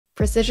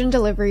precision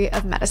delivery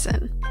of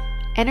medicine.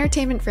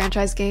 Entertainment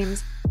franchise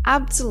games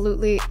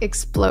absolutely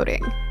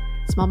exploding.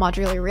 Small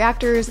modular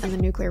reactors and the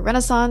nuclear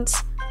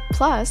renaissance,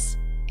 plus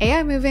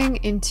AI moving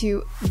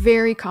into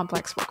very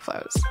complex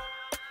workflows.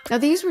 Now,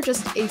 these were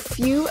just a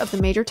few of the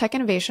major tech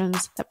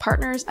innovations that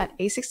partners at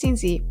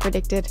A16Z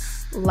predicted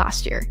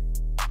last year.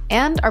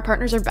 And our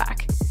partners are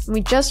back, and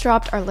we just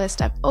dropped our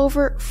list of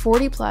over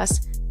 40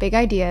 plus big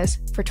ideas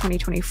for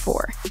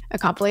 2024, a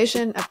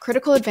compilation of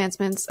critical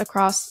advancements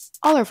across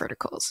all our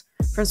verticals,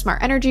 from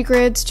smart energy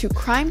grids to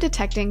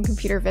crime-detecting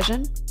computer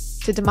vision,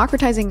 to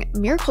democratizing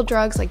miracle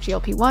drugs like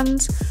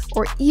GLP-1s,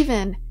 or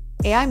even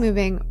AI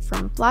moving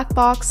from black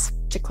box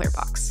to clear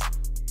box.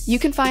 You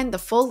can find the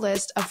full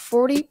list of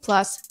 40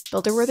 plus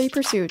builder-worthy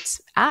pursuits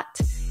at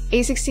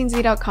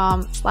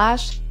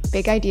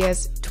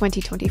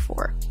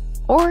a16z.com/bigideas2024,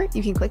 or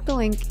you can click the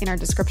link in our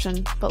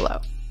description below.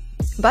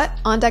 But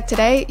on deck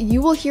today,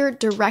 you will hear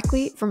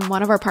directly from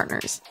one of our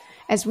partners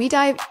as we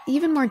dive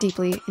even more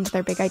deeply into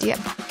their big idea.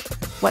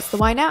 What's the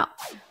why now?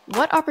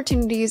 What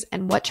opportunities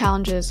and what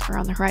challenges are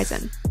on the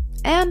horizon?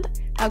 And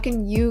how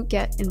can you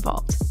get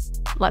involved?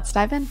 Let's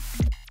dive in.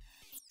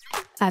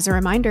 As a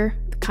reminder,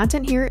 the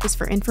content here is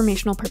for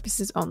informational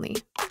purposes only,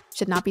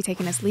 should not be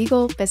taken as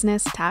legal,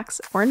 business,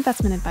 tax, or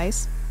investment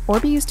advice, or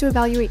be used to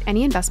evaluate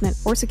any investment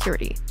or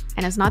security,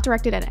 and is not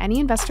directed at any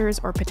investors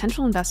or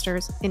potential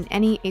investors in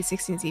any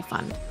A16Z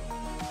fund.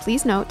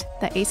 Please note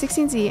that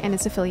A16Z and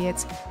its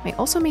affiliates may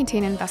also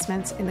maintain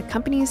investments in the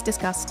companies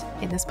discussed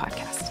in this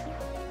podcast.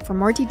 For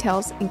more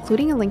details,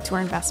 including a link to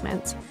our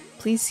investments,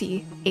 please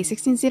see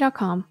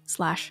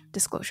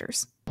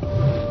a16z.com/disclosures.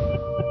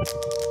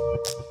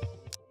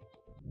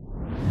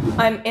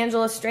 I'm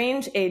Angela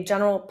Strange, a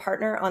general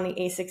partner on the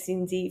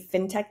A16Z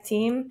FinTech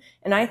team,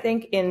 and I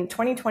think in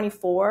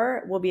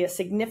 2024 will be a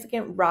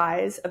significant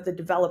rise of the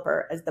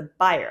developer as the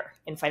buyer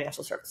in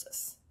financial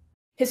services.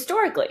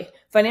 Historically,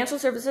 financial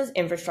services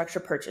infrastructure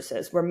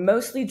purchases were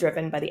mostly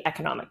driven by the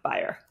economic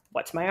buyer.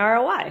 What's my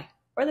ROI?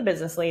 Or the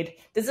business lead,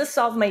 does this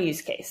solve my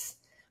use case?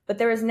 But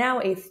there is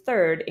now a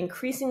third,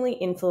 increasingly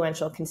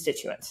influential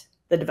constituent,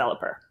 the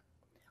developer.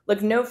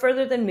 Look no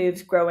further than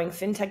Move's growing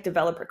FinTech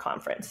Developer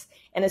Conference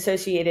and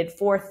associated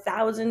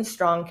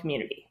 4,000-strong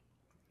community.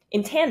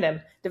 In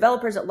tandem,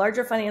 developers at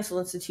larger financial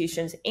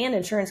institutions and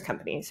insurance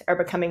companies are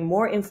becoming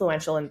more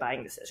influential in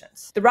buying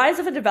decisions. The rise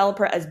of a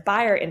developer as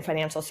buyer in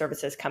financial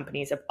services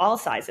companies of all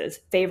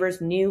sizes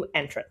favors new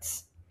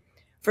entrants.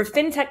 For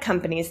FinTech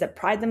companies that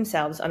pride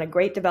themselves on a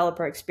great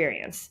developer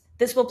experience,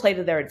 this will play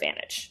to their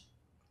advantage.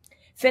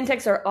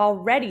 FinTechs are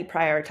already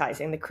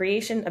prioritizing the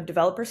creation of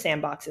developer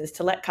sandboxes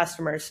to let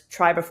customers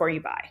try before you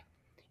buy,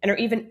 and are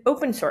even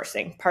open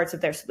sourcing parts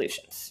of their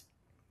solutions.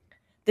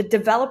 The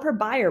developer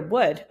buyer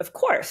would, of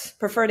course,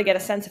 prefer to get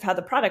a sense of how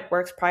the product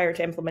works prior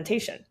to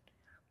implementation.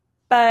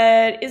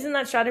 But isn't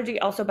that strategy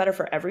also better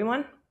for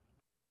everyone?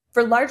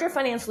 For larger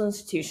financial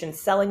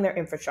institutions selling their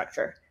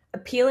infrastructure,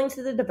 appealing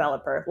to the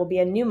developer will be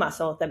a new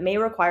muscle that may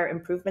require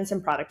improvements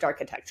in product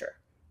architecture,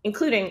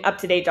 including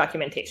up-to-date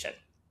documentation.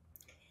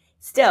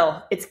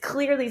 Still, it's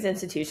clear these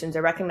institutions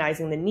are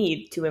recognizing the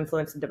need to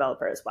influence the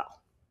developer as well.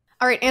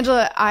 All right,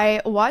 Angela,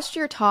 I watched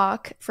your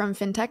talk from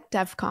FinTech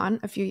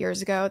DevCon a few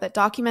years ago that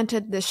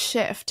documented this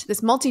shift,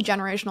 this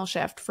multi-generational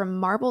shift from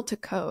marble to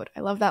code.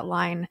 I love that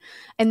line.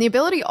 And the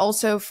ability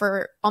also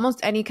for almost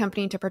any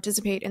company to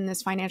participate in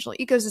this financial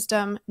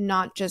ecosystem,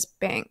 not just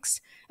banks.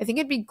 I think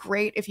it'd be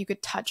great if you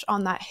could touch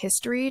on that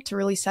history to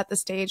really set the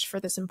stage for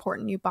this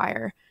important new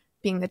buyer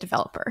being the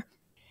developer.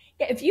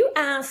 Yeah, if you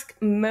ask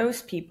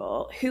most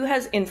people who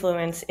has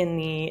influence in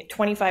the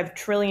 $25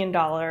 trillion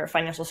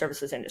financial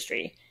services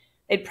industry,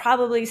 they'd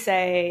probably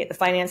say the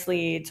finance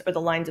leads or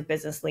the lines of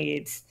business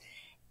leads.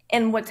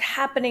 And what's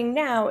happening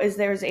now is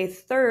there's a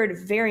third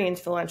very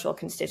influential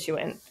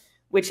constituent,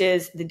 which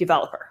is the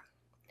developer.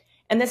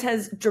 And this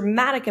has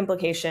dramatic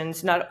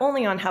implications not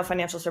only on how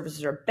financial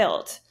services are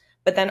built,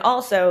 but then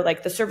also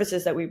like the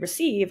services that we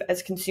receive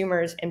as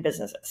consumers and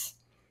businesses.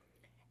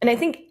 And I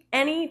think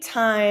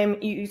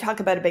anytime you talk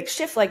about a big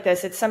shift like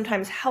this, it's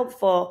sometimes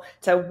helpful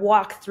to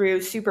walk through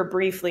super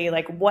briefly,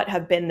 like what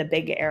have been the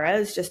big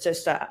eras, just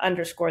to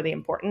underscore the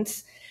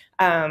importance.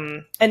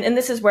 And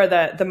this is where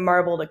the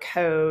marble to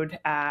code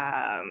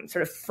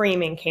sort of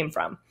framing came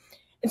from.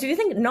 And so if you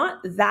think not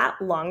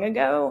that long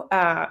ago,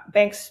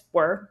 banks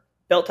were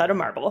built out of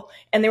marble,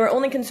 and they were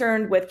only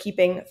concerned with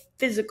keeping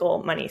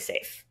physical money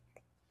safe.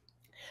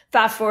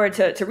 Fast forward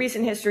to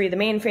recent history, the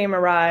mainframe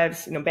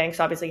arrives.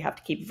 Banks obviously have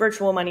to keep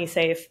virtual money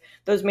safe.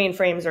 Those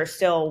mainframes are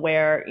still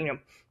where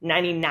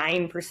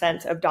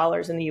 99% of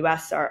dollars in the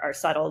U.S. are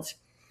settled.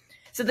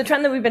 So the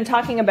trend that we've been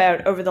talking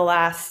about over the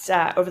last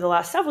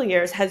several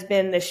years has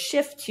been the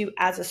shift to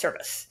as a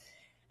service.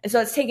 And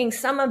so it's taking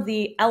some of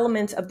the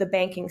elements of the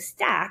banking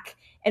stack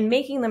and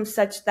making them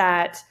such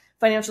that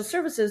financial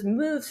services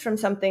moves from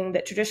something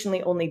that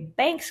traditionally only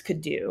banks could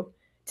do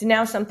to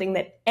now something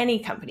that any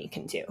company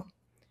can do.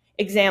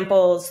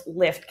 Examples,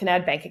 Lyft can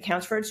add bank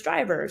accounts for its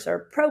drivers,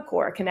 or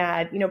Procore can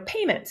add,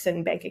 payments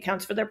and bank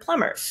accounts for their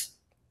plumbers.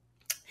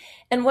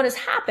 And what has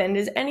happened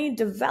is any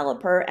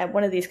developer at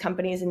one of these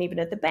companies and even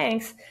at the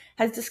banks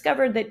has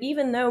discovered that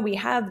even though we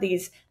have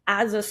these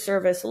as a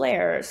service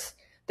layers,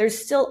 there's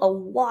still a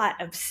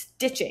lot of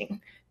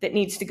stitching that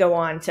needs to go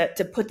on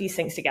to put these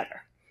things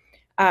together.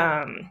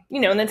 And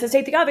then to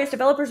state the obvious,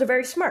 developers are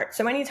very smart.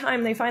 So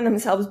anytime they find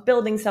themselves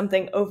building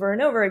something over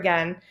and over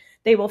again,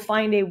 they will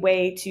find a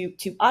way to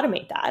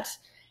automate that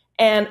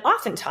and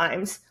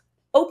oftentimes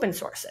open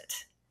source it.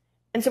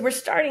 And so we're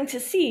starting to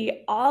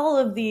see all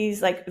of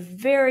these like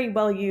very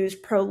well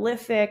used,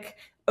 prolific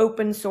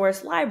open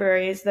source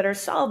libraries that are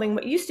solving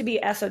what used to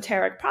be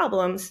esoteric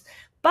problems,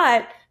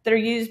 but that are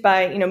used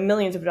by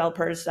millions of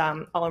developers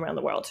all around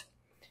the world.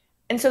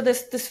 And so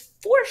this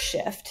force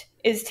shift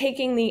is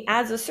taking the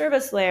as a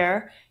service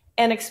layer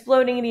and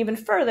exploding it even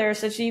further,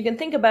 such that you can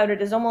think about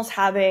it as almost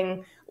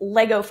having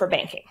Lego for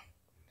banking.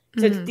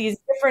 So it's these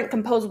different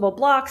composable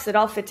blocks that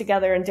all fit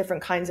together in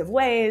different kinds of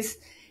ways.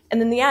 And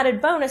then the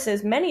added bonus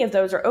is many of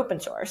those are open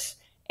source.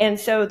 And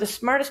so the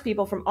smartest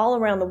people from all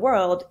around the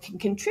world can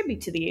contribute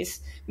to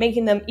these,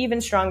 making them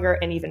even stronger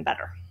and even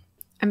better.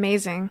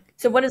 Amazing.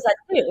 So what does that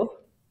do?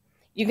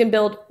 You can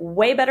build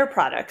way better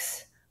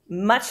products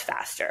much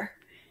faster.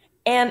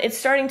 And it's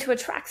starting to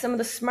attract some of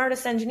the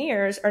smartest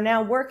engineers are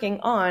now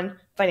working on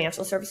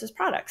financial services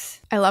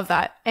products. I love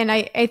that. And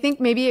I think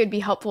maybe it would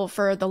be helpful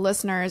for the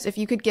listeners if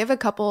you could give a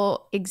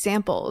couple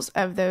examples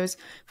of those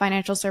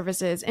financial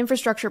services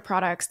infrastructure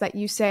products that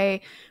you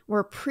say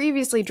were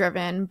previously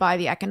driven by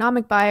the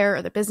economic buyer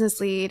or the business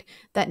lead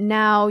that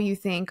now you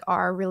think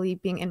are really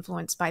being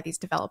influenced by these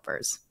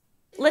developers.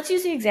 Let's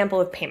use the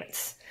example of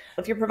payments.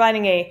 If you're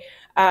providing a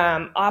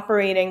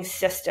operating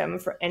system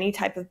for any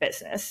type of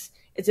business,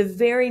 it's a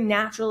very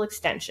natural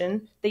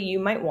extension that you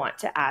might want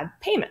to add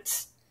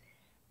payments.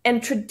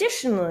 And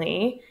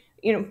traditionally,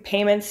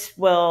 payments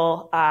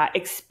will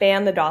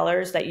expand the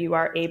dollars that you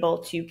are able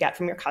to get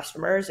from your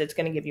customers. It's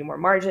going to give you more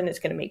margin. It's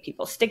going to make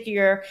people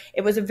stickier.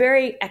 It was a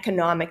very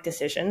economic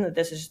decision that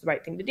this is the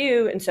right thing to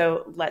do. And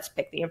so let's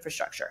pick the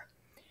infrastructure.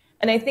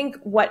 And I think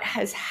what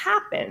has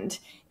happened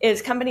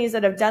is companies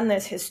that have done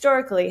this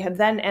historically have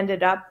then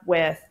ended up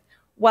with,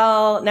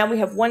 well, now we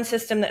have one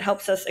system that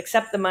helps us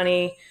accept the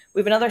money. We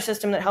have another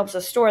system that helps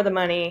us store the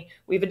money.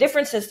 We have a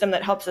different system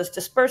that helps us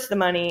disperse the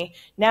money.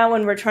 Now,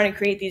 when we're trying to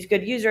create these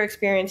good user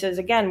experiences,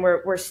 again,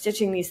 we're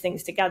stitching these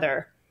things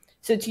together.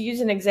 So to use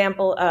an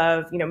example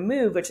of,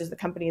 Move, which is the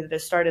company that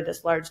has started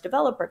this large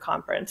developer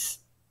conference,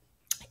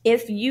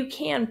 if you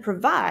can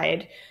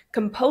provide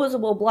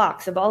composable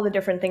blocks of all the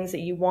different things that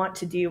you want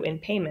to do in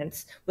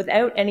payments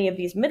without any of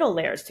these middle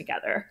layers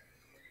together,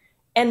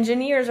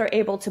 engineers are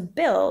able to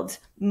build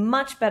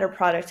much better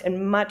products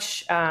and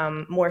much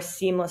more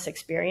seamless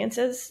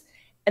experiences.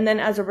 And then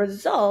as a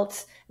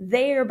result,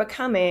 they are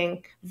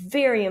becoming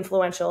very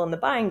influential in the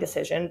buying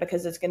decision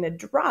because it's going to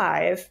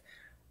drive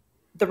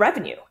the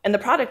revenue and the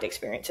product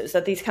experiences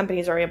that these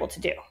companies are able to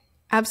do.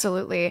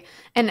 Absolutely.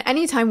 And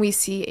anytime we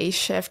see a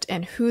shift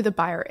in who the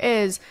buyer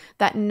is,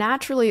 that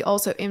naturally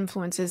also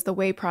influences the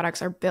way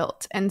products are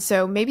built. And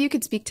so maybe you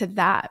could speak to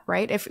that,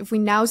 right? If we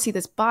now see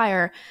this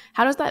buyer,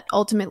 how does that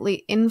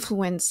ultimately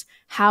influence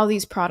how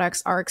these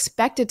products are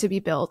expected to be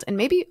built and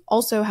maybe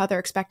also how they're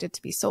expected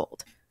to be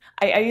sold?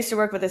 I used to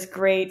work with this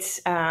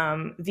great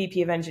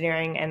VP of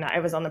engineering, and I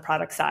was on the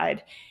product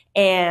side.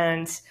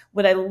 And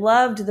what I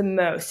loved the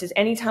most is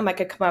anytime I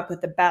could come up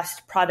with the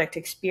best product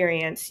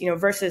experience,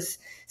 versus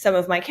some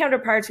of my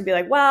counterparts who'd be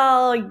like,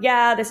 well,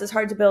 yeah, this is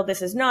hard to build.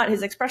 This is not.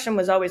 His expression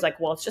was always like,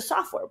 well, it's just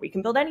software. We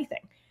can build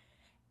anything.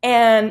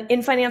 And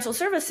in financial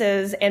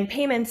services and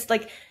payments,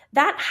 like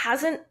that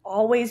hasn't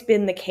always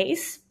been the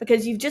case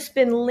because you've just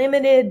been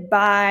limited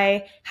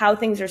by how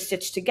things are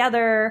stitched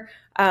together,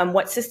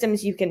 what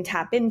systems you can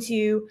tap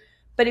into.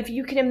 But if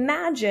you can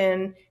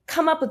imagine,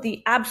 come up with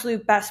the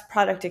absolute best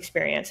product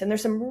experience, and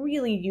there's some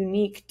really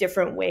unique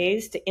different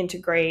ways to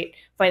integrate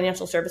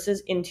financial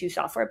services into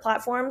software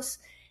platforms.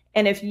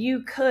 And if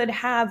you could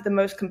have the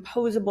most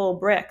composable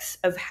bricks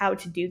of how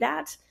to do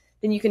that,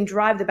 then you can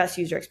drive the best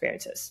user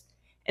experiences.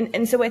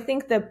 And so I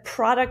think the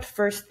product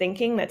first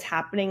thinking that's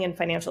happening in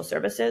financial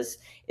services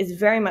is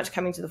very much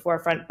coming to the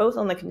forefront, both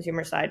on the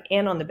consumer side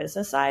and on the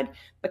business side,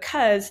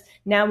 because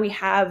now we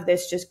have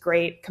this just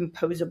great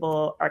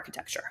composable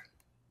architecture.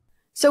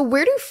 So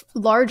where do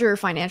larger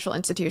financial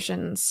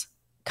institutions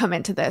come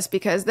into this?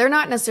 Because they're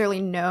not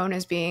necessarily known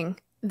as being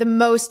the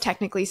most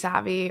technically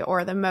savvy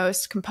or the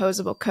most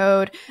composable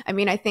code. I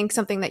mean, I think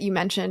something that you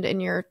mentioned in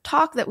your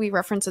talk that we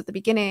referenced at the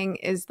beginning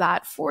is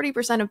that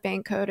 40% of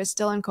bank code is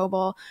still in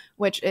COBOL,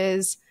 which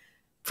is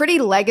pretty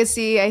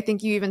legacy. I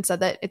think you even said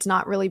that it's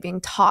not really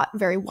being taught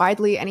very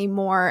widely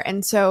anymore.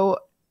 And so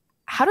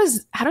how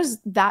does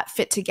that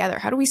fit together?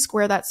 How do we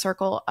square that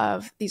circle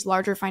of these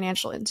larger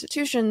financial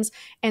institutions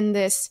and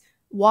this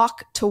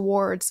walk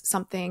towards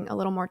something a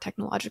little more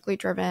technologically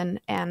driven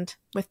and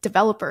with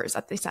developers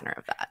at the center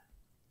of that?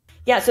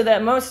 Yeah, so the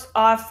most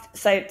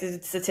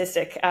oft-cited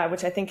statistic,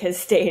 which I think has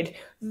stayed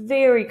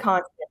very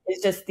constant,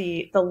 is just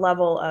the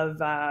level of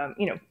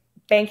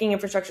banking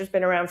infrastructure has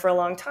been around for a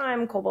long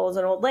time. COBOL is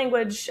an old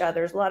language.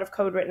 There's a lot of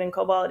code written in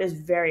COBOL. It is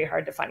very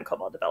hard to find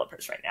COBOL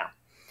developers right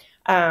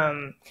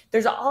now.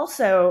 There's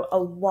also a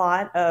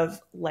lot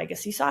of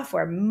legacy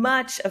software.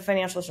 Much of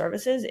financial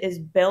services is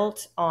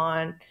built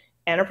on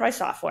enterprise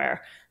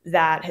software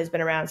that has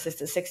been around since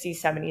the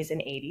 60s, 70s,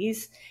 and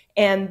 80s.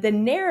 And the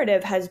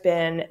narrative has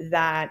been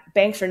that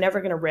banks are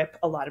never going to rip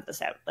a lot of this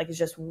out. Like, it's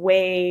just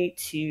way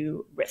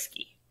too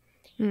risky.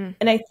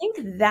 And I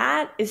think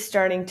that is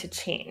starting to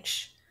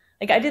change.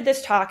 Like, I did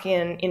this talk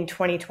in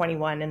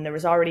 2021, and there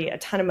was already a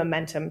ton of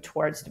momentum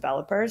towards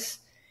developers.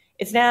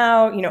 It's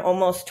now,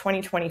 almost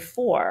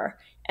 2024,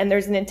 and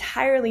there's an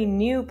entirely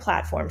new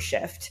platform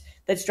shift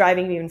that's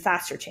driving even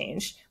faster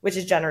change, which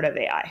is generative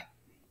AI.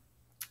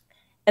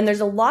 And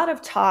there's a lot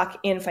of talk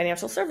in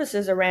financial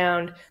services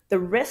around the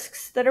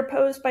risks that are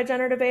posed by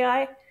generative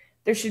AI.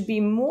 There should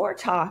be more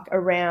talk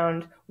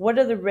around what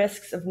are the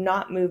risks of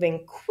not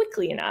moving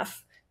quickly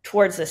enough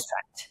towards this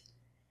trend.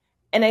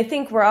 And I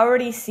think we're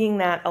already seeing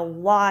that a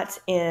lot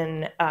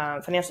in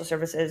financial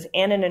services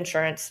and in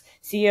insurance.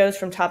 CEOs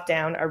from top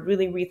down are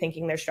really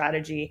rethinking their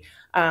strategy.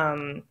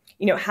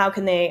 How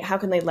can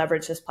they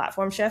leverage this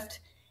platform shift?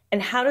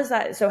 And how does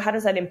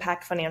that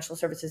impact financial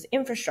services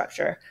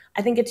infrastructure?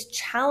 I think it's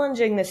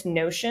challenging this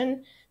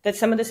notion that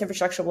some of this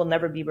infrastructure will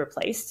never be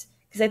replaced.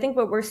 Because I think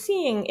what we're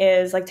seeing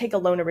is, like, take a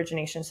loan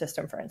origination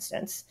system, for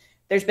instance.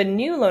 There's been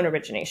new loan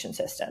origination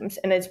systems,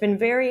 and it's been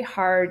very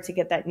hard to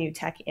get that new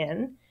tech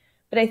in.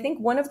 But I think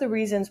one of the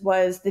reasons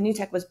was the new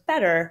tech was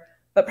better,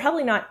 but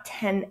probably not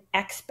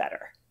 10x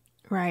better.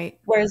 Right.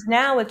 Whereas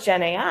now with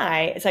Gen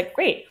AI, it's like,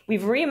 great,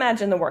 we've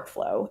reimagined the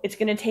workflow. It's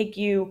going to take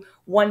you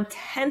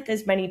 1/10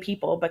 as many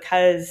people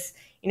because,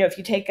 if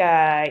you take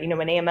an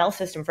AML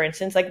system, for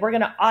instance, like, we're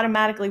going to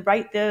automatically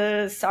write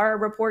the SAR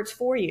reports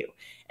for you.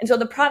 And so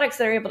the products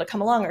that are able to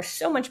come along are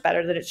so much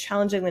better that it's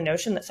challenging the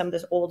notion that some of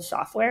this old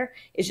software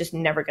is just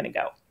never going to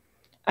go.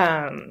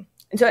 And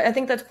so I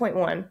think that's point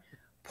one.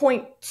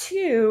 Point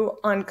two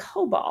on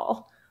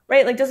COBOL,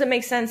 right? Like, does it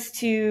make sense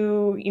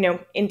to,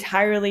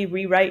 entirely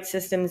rewrite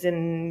systems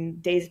in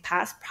days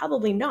past?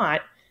 Probably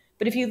not.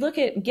 But if you look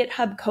at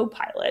GitHub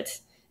Copilot,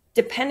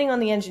 depending on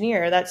the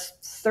engineer, that's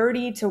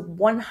 30 to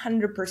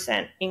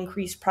 100%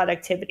 increased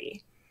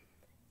productivity.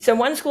 So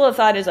one school of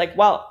thought is like,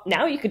 well,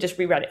 now you could just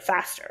rewrite it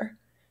faster.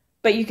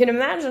 But you can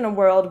imagine a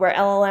world where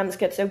LLMs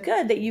get so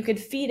good that you could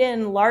feed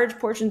in large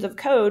portions of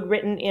code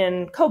written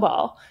in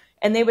COBOL,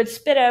 and they would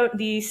spit out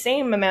the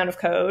same amount of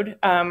code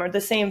or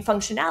the same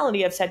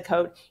functionality of said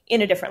code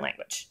in a different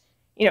language.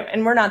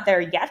 And we're not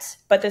there yet,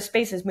 but the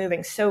space is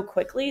moving so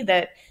quickly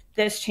that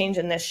this change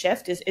and this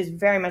shift is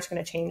very much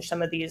going to change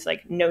some of these,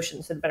 like,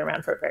 notions that have been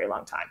around for a very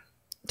long time.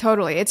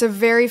 Totally. It's a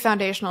very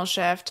foundational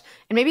shift.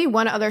 And maybe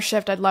one other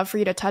shift I'd love for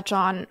you to touch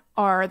on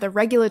are the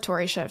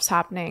regulatory shifts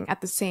happening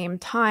at the same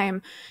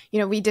time.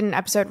 We did an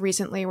episode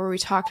recently where we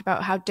talked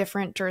about how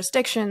different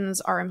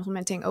jurisdictions are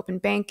implementing open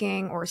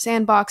banking or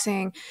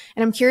sandboxing.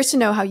 And I'm curious to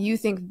know how you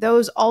think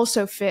those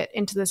also fit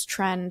into this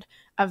trend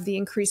of the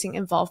increasing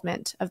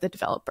involvement of the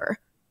developer.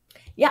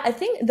 Yeah, I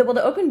think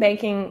the open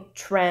banking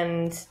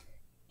trend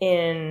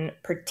in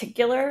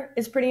particular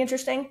is pretty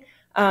interesting.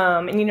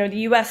 And, the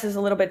US is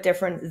a little bit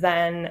different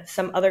than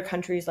some other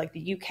countries like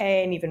the UK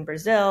and even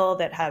Brazil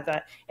that have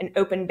an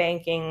open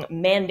banking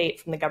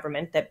mandate from the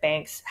government that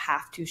banks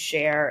have to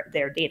share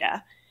their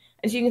data.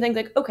 And so you can think,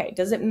 like, okay,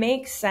 does it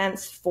make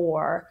sense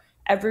for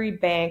every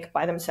bank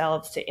by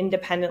themselves to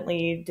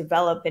independently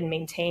develop and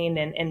maintain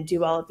and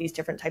do all of these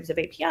different types of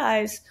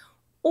APIs?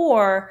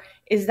 Or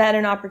is that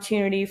an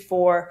opportunity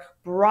for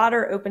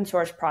broader open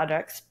source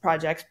projects,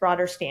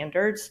 broader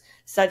standards,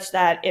 such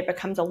that it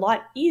becomes a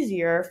lot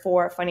easier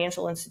for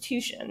financial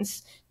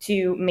institutions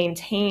to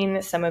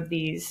maintain some of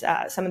these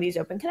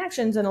open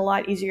connections, and a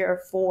lot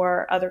easier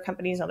for other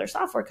companies, other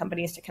software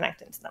companies to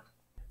connect into them?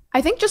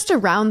 I think just to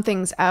round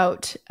things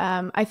out,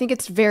 I think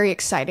it's very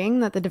exciting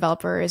that the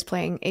developer is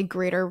playing a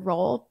greater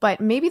role, but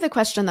maybe the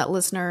question that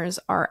listeners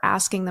are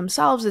asking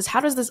themselves is,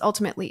 how does this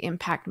ultimately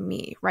impact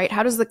me, right?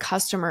 How does the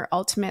customer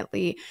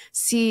ultimately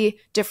see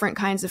different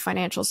kinds of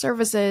financial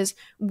services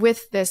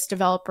with this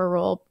developer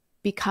role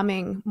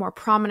becoming more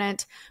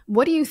prominent?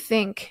 What do you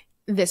think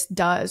this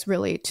does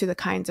really to the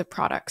kinds of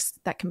products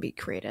that can be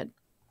created?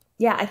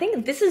 Yeah, I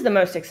think this is the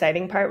most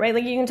exciting part, right?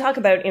 Like, you can talk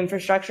about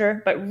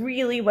infrastructure, but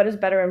really, what does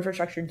better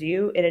infrastructure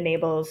do? It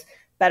enables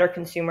better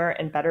consumer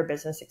and better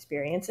business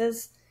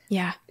experiences.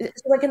 Yeah.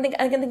 So I can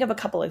think of a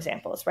couple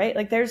examples, right?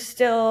 Like, there's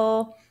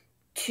still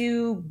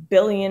 2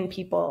 billion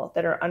people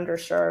that are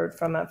underserved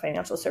from a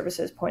financial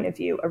services point of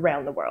view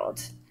around the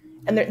world.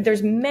 And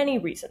there's many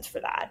reasons for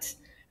that.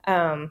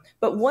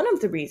 But one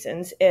of the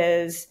reasons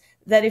is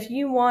that if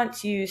you want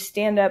to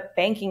stand up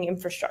banking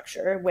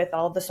infrastructure with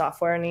all the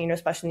software, and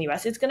especially in the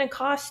US, it's going to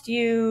cost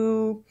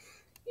you,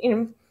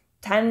 $10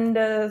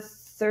 to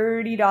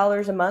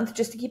 $30 a month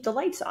just to keep the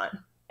lights on.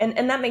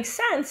 And that makes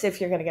sense if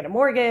you're going to get a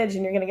mortgage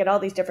and you're going to get all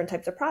these different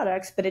types of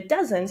products, but it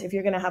doesn't if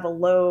you're going to have a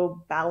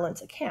low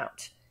balance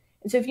account.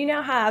 And so if you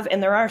now have,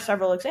 and there are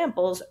several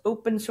examples,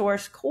 open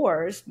source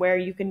cores where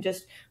you can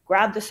just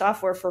grab the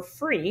software for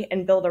free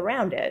and build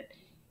around it,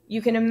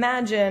 you can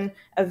imagine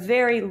a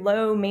very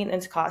low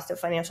maintenance cost of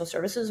financial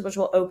services, which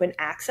will open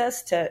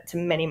access to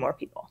many more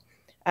people.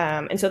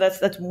 And so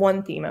that's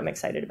one theme I'm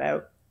excited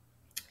about.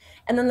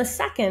 And then the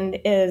second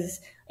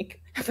is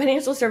like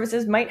financial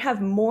services might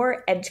have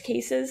more edge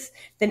cases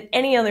than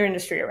any other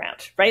industry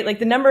around, right? Like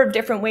the number of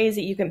different ways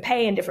that you can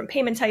pay and different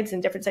payment types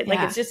and different sites,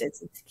 like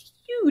it's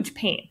huge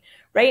pain,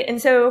 right?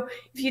 And so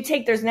if you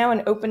take, there's now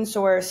an open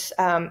source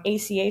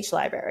ACH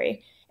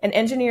library, and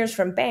engineers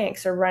from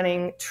banks are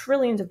running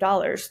trillions of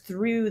dollars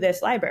through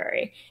this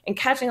library and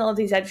catching all of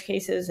these edge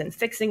cases and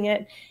fixing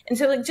it. And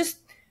so like just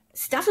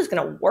stuff is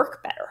going to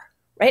work better.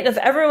 Right? If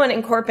everyone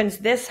incorporates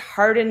this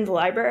hardened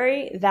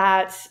library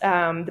that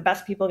the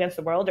best people against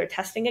the world are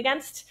testing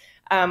against,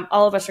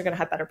 all of us are going to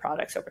have better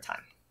products over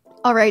time.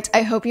 All right,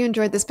 I hope you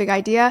enjoyed this big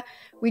idea.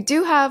 We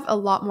do have a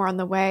lot more on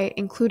the way,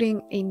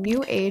 including a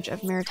new age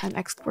of maritime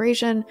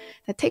exploration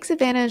that takes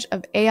advantage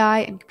of AI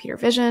and computer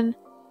vision,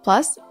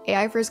 plus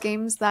AI-first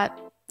games that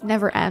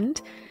never end,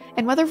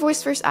 and whether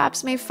voice-first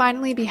apps may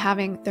finally be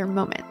having their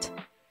moment.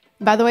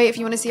 By the way, if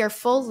you want to see our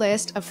full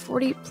list of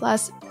 40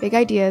 plus big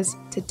ideas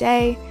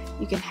today,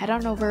 you can head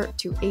on over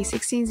to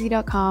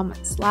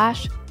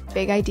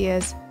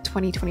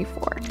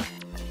a16z.com/bigideas2024.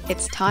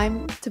 It's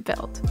time to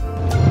build.